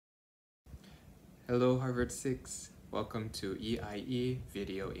Hello Harvard 6, welcome to EiE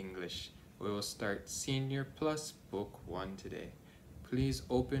Video English. We will start Senior Plus Book 1 today. Please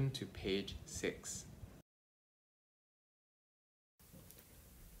open to page 6.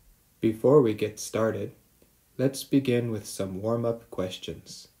 Before we get started, let's begin with some warm-up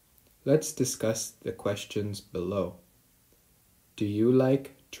questions. Let's discuss the questions below. Do you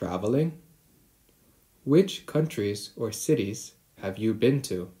like traveling? Which countries or cities have you been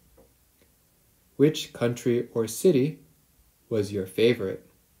to? Which country or city was your favorite?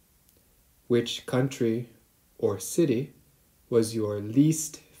 Which country or city was your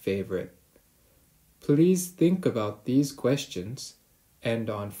least favorite? Please think about these questions, and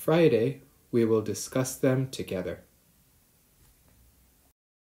on Friday we will discuss them together.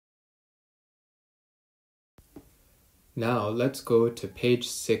 Now let's go to page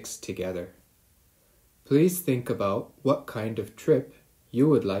 6 together. Please think about what kind of trip you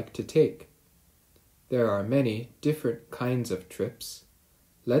would like to take. There are many different kinds of trips.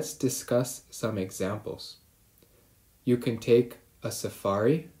 Let's discuss some examples. You can take a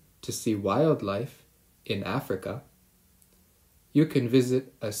safari to see wildlife in Africa. You can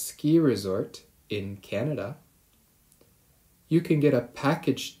visit a ski resort in Canada. You can get a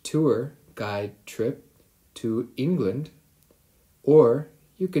package tour guide trip to England, or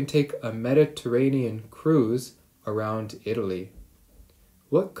you can take a Mediterranean cruise around Italy.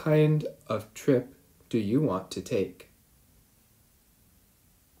 What kind of trip do you want to take?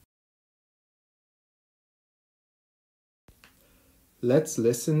 Let's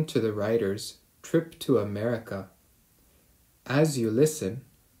listen to the writer's trip to America. As you listen,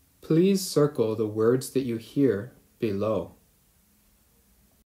 please circle the words that you hear below.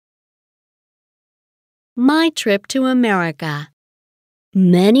 My trip to America.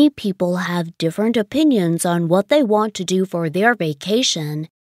 Many people have different opinions on what they want to do for their vacation.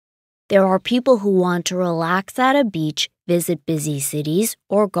 There are people who want to relax at a beach, visit busy cities,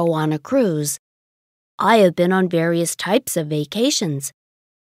 or go on a cruise. I have been on various types of vacations.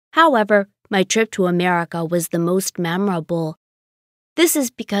 However, my trip to America was the most memorable. This is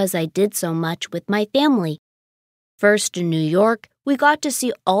because I did so much with my family. First, in New York, we got to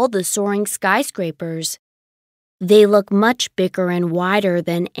see all the soaring skyscrapers. They look much bigger and wider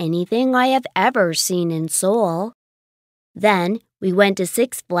than anything I have ever seen in Seoul. Then, we went to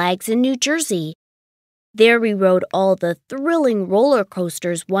Six Flags in New Jersey. There we rode all the thrilling roller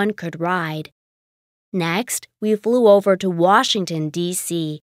coasters one could ride. Next, we flew over to Washington,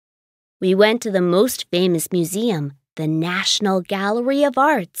 D.C. We went to the most famous museum, the National Gallery of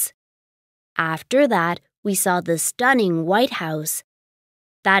Arts. After that, we saw the stunning White House.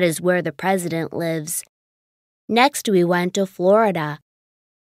 That is where the president lives. Next, we went to Florida.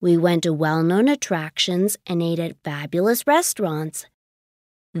 We went to well-known attractions and ate at fabulous restaurants.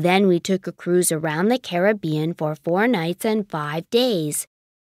 Then we took a cruise around the Caribbean for 4 nights and 5 days.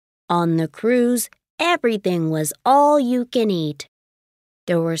 On the cruise, everything was all you can eat.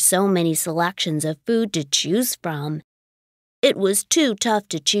 There were so many selections of food to choose from. It was too tough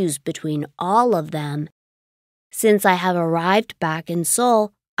to choose between all of them. Since I have arrived back in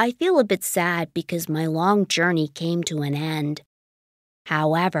Seoul, I feel a bit sad because my long journey came to an end.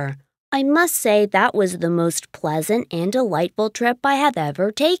 However, I must say that was the most pleasant and delightful trip I have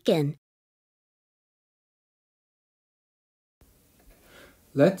ever taken.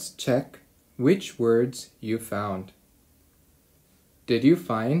 Let's check which words you found. Did you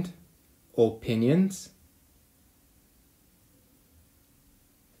find opinions?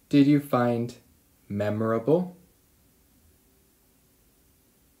 Did you find memorable?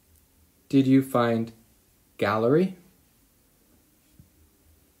 Did you find gallery?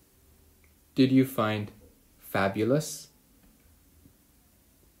 Did you find fabulous?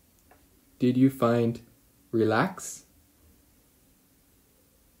 Did you find relax?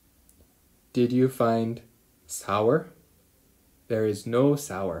 Did you find sour? There is no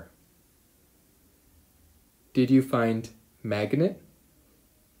sour. Did you find magnet?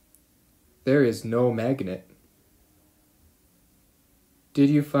 There is no magnet. Did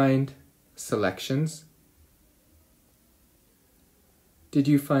you find selections? Did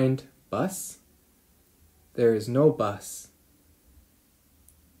you find bus? There is no bus.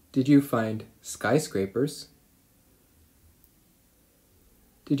 Did you find skyscrapers?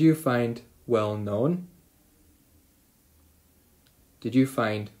 Did you find well-known? Did you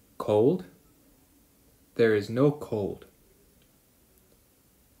find cold? There is no cold.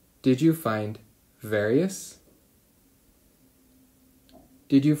 Did you find various?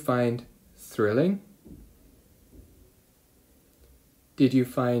 Did you find thrilling? Did you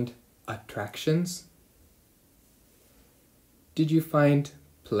find attractions? Did you find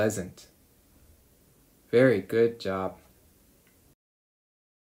pleasant? Very good job.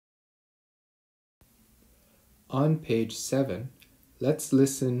 On page 7, let's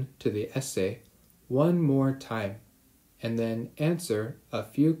listen to the essay one more time and then answer a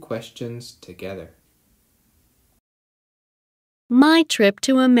few questions together. My trip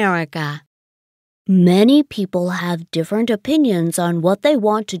to America. Many people have different opinions on what they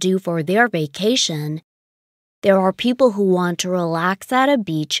want to do for their vacation. There are people who want to relax at a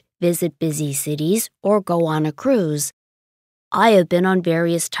beach, visit busy cities, or go on a cruise. I have been on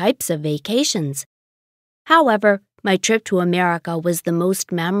various types of vacations. However, my trip to America was the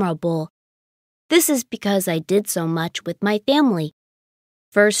most memorable. This is because I did so much with my family.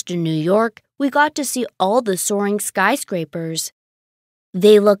 First in New York, we got to see all the soaring skyscrapers.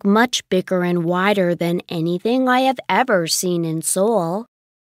 They look much bigger and wider than anything I have ever seen in Seoul.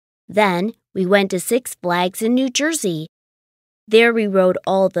 Then, we went to Six Flags in New Jersey. There we rode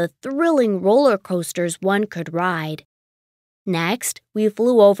all the thrilling roller coasters one could ride. Next, we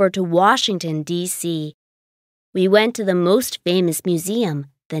flew over to Washington, D.C. We went to the most famous museum,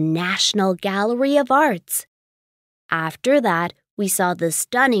 the National Gallery of Arts. After that, we saw the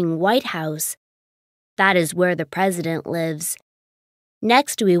stunning White House. That is where the president lives.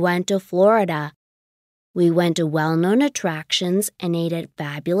 Next, we went to Florida. We went to well-known attractions and ate at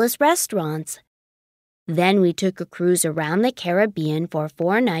fabulous restaurants. Then we took a cruise around the Caribbean for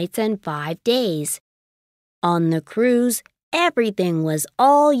 4 nights and 5 days. On the cruise, everything was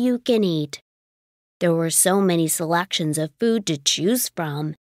all you can eat. There were so many selections of food to choose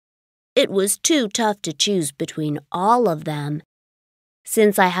from. It was too tough to choose between all of them.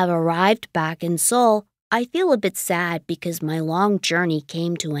 Since I have arrived back in Seoul, I feel a bit sad because my long journey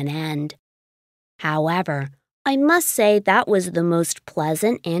came to an end. However, I must say that was the most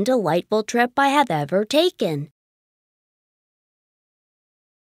pleasant and delightful trip I have ever taken.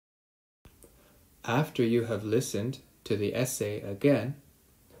 After you have listened to the essay again,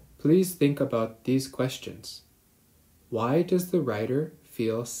 please think about these questions. Why does the writer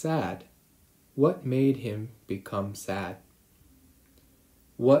feel sad? What made him become sad?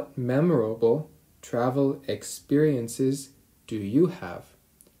 What memorable travel experiences do you have?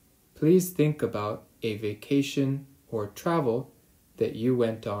 Please think about a vacation or travel that you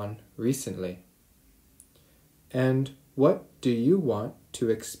went on recently. And what do you want to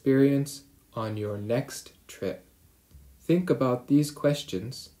experience on your next trip? Think about these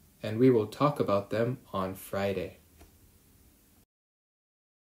questions and we will talk about them on Friday.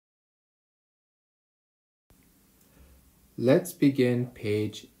 Let's begin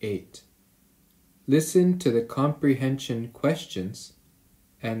page 8. Listen to the comprehension questions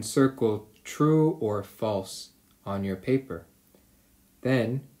and circle true or false on your paper.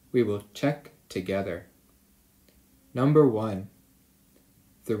 Then we will check together. Number 1.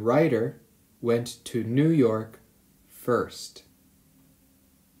 The writer went to New York first.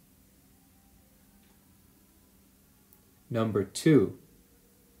 Number 2.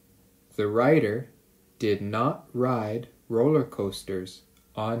 The writer did not ride roller coasters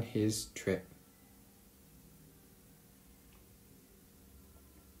on his trip.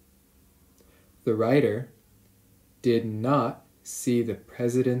 The writer did not see the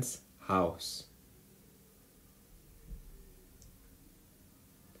president's house.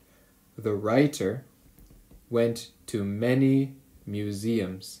 The writer went to many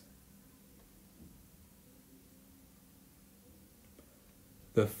museums.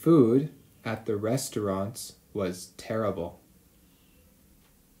 The food at the restaurants was terrible.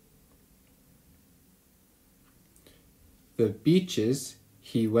 The beaches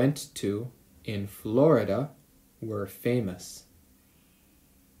he went to in Florida were famous.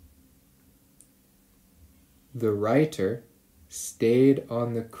 The writer stayed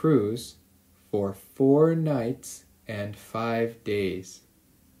on the cruise for 4 nights and 5 days.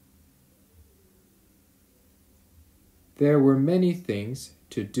 There were many things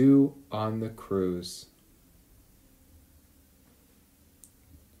to do on the cruise.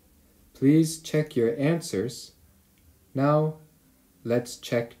 Please check your answers. Now, let's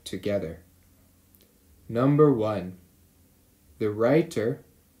check together. Number 1. The writer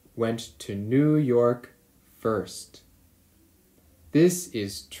went to New York first. This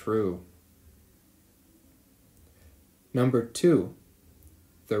is true. Number 2.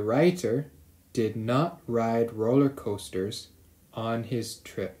 The writer did not ride roller coasters on his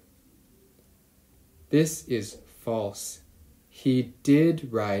trip. This is false. He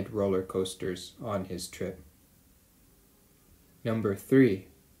did ride roller coasters on his trip. Number 3.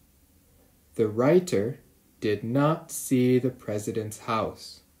 The writer did not see the president's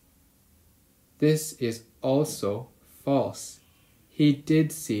house. This is also false. He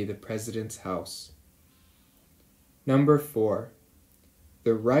did see the president's house. Number 4.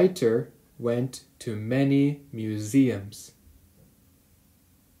 The writer went to many museums.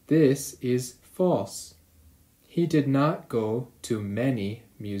 This is false. He did not go to many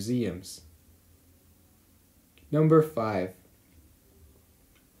museums. Number 5.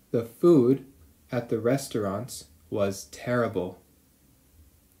 The food at the restaurants was terrible.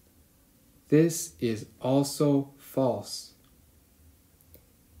 This is also false.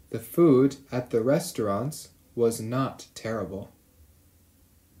 The food at the restaurants was not terrible.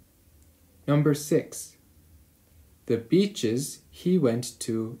 Number 6. The beaches he went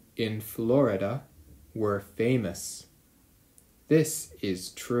to in Florida were famous. This is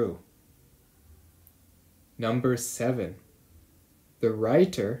true. Number 7. The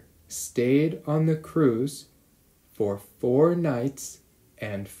writer stayed on the cruise for 4 nights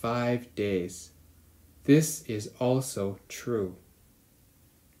and 5 days. This is also true.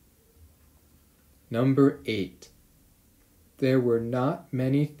 Number 8. There were not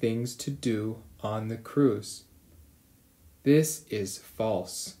many things to do on the cruise. This is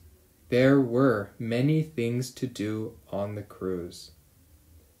false. There were many things to do on the cruise.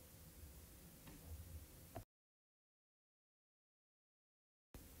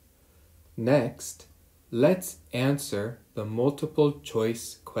 Next, let's answer the multiple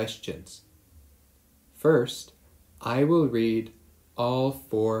choice questions. First, I will read all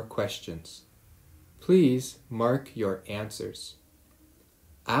 4 questions. Please mark your answers.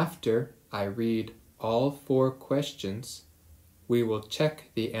 After I read all 4 questions, we will check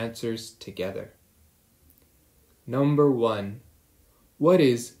the answers together. Number 1. What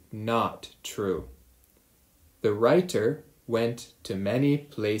is not true? The writer went to many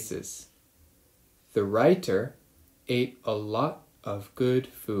places. The writer ate a lot of good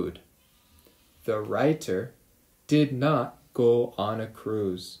food. The writer did not go on a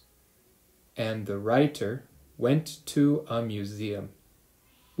cruise. And the writer went to a museum.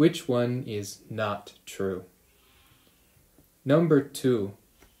 Which one is not true? Number 2.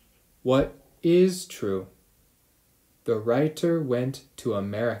 What is true? The writer went to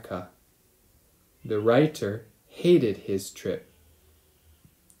America. The writer hated his trip.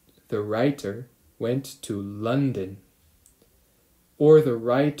 The writer went to London. Or the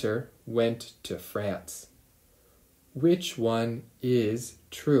writer went to France. Which one is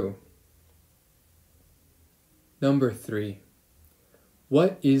true? Number 3.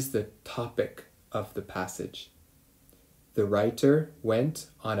 What is the topic of the passage? The writer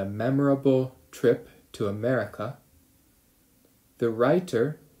went on a memorable trip to America. The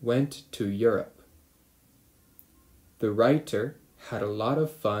writer went to Europe. The writer had a lot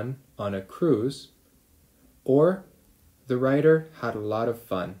of fun on a cruise. Or the writer had a lot of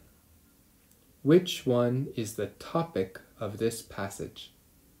fun. Which one is the topic of this passage?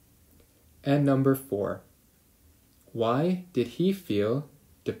 And number 4. Why did he feel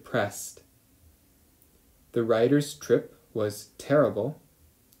depressed? The writer's trip was terrible.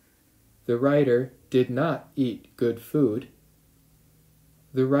 The writer did not eat good food.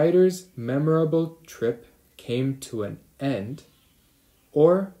 The writer's memorable trip came to an end.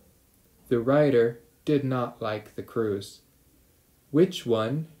 Or the writer did not like the cruise. Which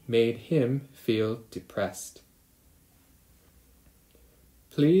one made him feel depressed?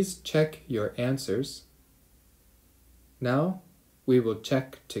 Please check your answers. Now we will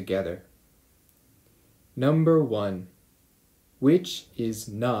check together. Number 1. Which is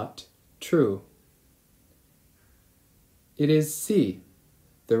not true? It is C.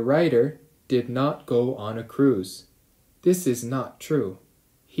 The writer did not go on a cruise. This is not true.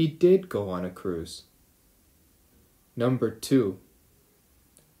 He did go on a cruise. Number 2.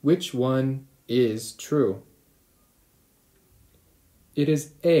 Which one is true? It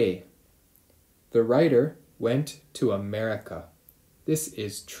is A. The writer went to America. This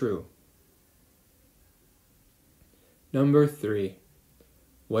is true. Number 3.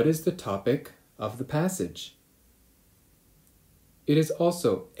 What is the topic of the passage? It is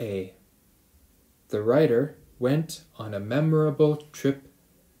also A. The writer went on a memorable trip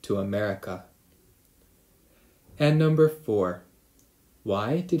to America. And number 4.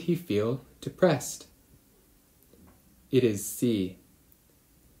 Why did he feel depressed? It is C.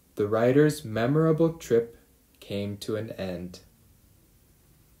 The writer's memorable trip came to an end.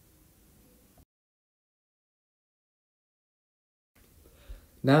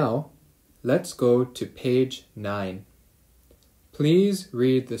 Now, let's go to page 9. Please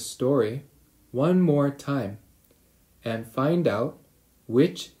read the story one more time and find out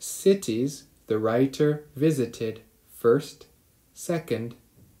which cities the writer visited first, second,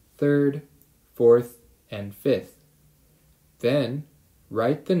 third, fourth, and fifth. Then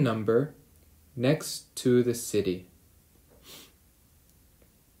write the number next to the city.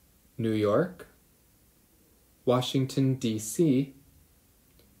 New York, Washington, D.C.,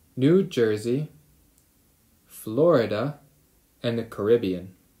 New Jersey, Florida, and the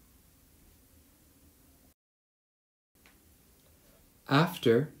Caribbean.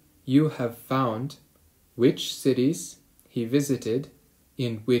 After you have found which cities he visited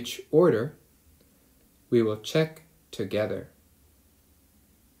in which order, we will check together.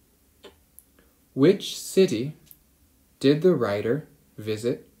 Which city did the writer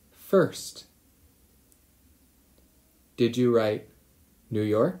visit first? Did you write New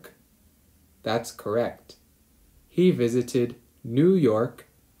York? That's correct. He visited New York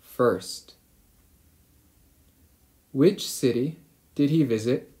first. Which city did he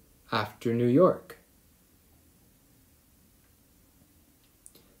visit after New York?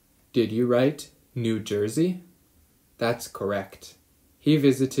 Did you write New Jersey? That's correct. He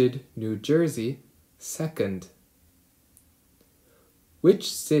visited New Jersey second.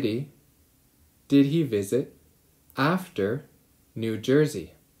 Which city did he visit after New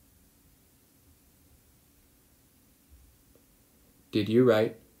Jersey? Did you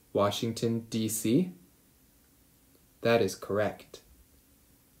write Washington, D.C.? That is correct.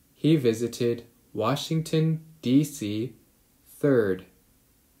 He visited Washington, D.C. third.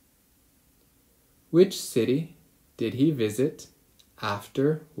 Which city did he visit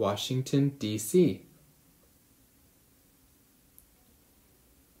after Washington, D.C.?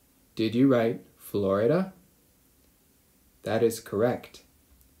 Did you write Florida? That is correct.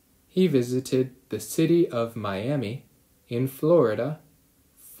 He visited the city of Miami in Florida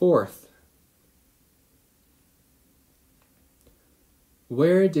fourth.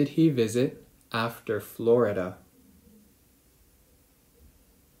 Where did he visit after Florida?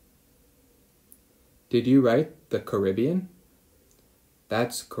 Did you write the Caribbean?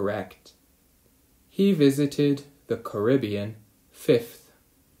 That's correct. He visited the Caribbean fifth.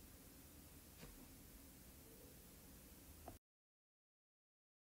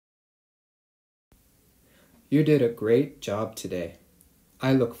 You did a great job today.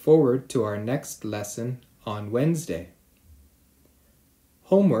 I look forward to our next lesson on Wednesday.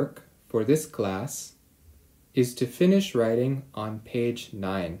 Homework for this class is to finish writing on page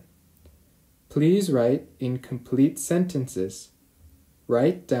 9. Please write in complete sentences.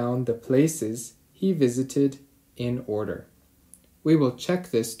 Write down the places he visited in order. We will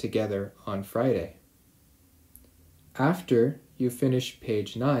check this together on Friday. After you finish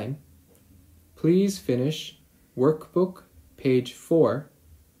page 9, please finish workbook page 4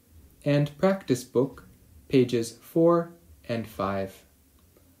 and practice book pages 4 and 5.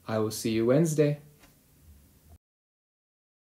 I will see you Wednesday.